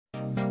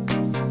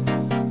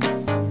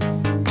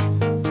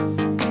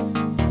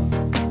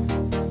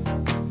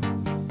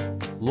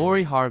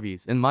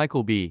Harvey's and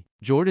Michael B.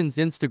 Jordan's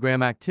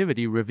Instagram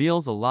activity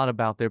reveals a lot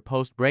about their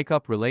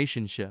post-breakup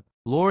relationship.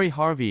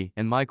 Harvey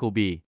and Michael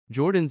B.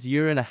 Jordan's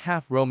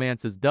year-and-a-half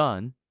romance is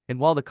done, and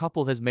while the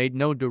couple has made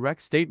no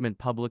direct statement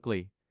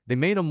publicly, they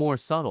made a more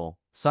subtle,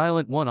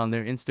 silent one on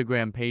their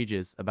Instagram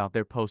pages about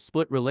their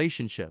post-split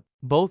relationship.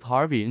 Both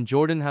Harvey and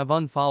Jordan have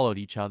unfollowed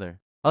each other.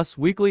 Us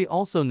Weekly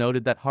also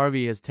noted that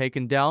Harvey has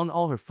taken down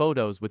all her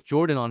photos with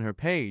Jordan on her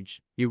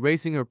page,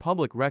 erasing her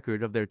public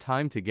record of their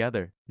time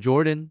together.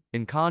 Jordan,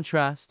 in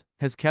contrast,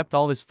 has kept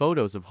all his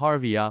photos of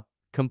Harvey up,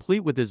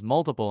 complete with his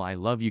multiple "I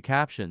love you"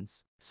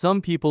 captions.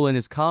 Some people in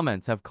his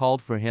comments have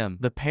called for him.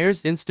 The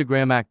pair's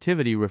Instagram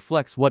activity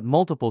reflects what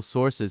multiple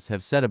sources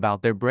have said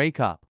about their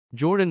breakup.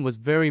 Jordan was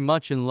very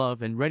much in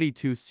love and ready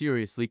to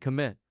seriously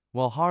commit,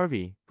 while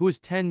Harvey, who is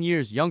 10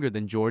 years younger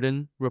than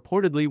Jordan,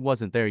 reportedly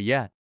wasn't there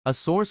yet. A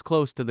source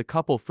close to the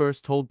couple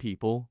first told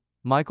People,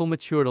 Michael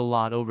matured a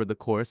lot over the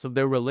course of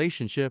their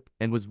relationship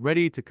and was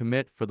ready to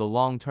commit for the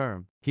long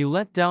term. He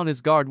let down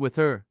his guard with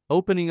her,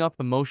 opening up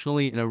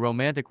emotionally in a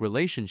romantic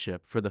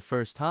relationship for the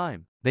first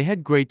time. They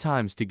had great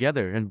times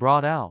together and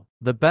brought out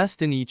the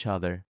best in each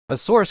other. A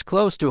source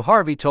close to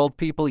Harvey told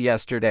People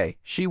yesterday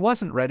she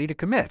wasn't ready to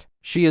commit.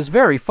 She is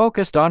very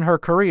focused on her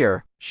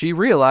career. She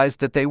realized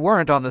that they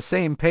weren't on the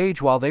same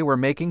page while they were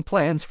making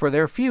plans for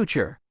their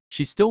future.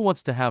 She still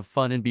wants to have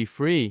fun and be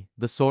free,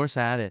 the source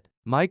added.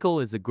 Michael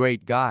is a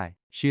great guy.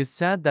 She is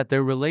sad that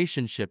their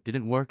relationship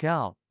didn't work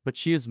out, but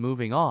she is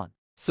moving on.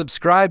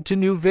 Subscribe to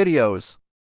new videos.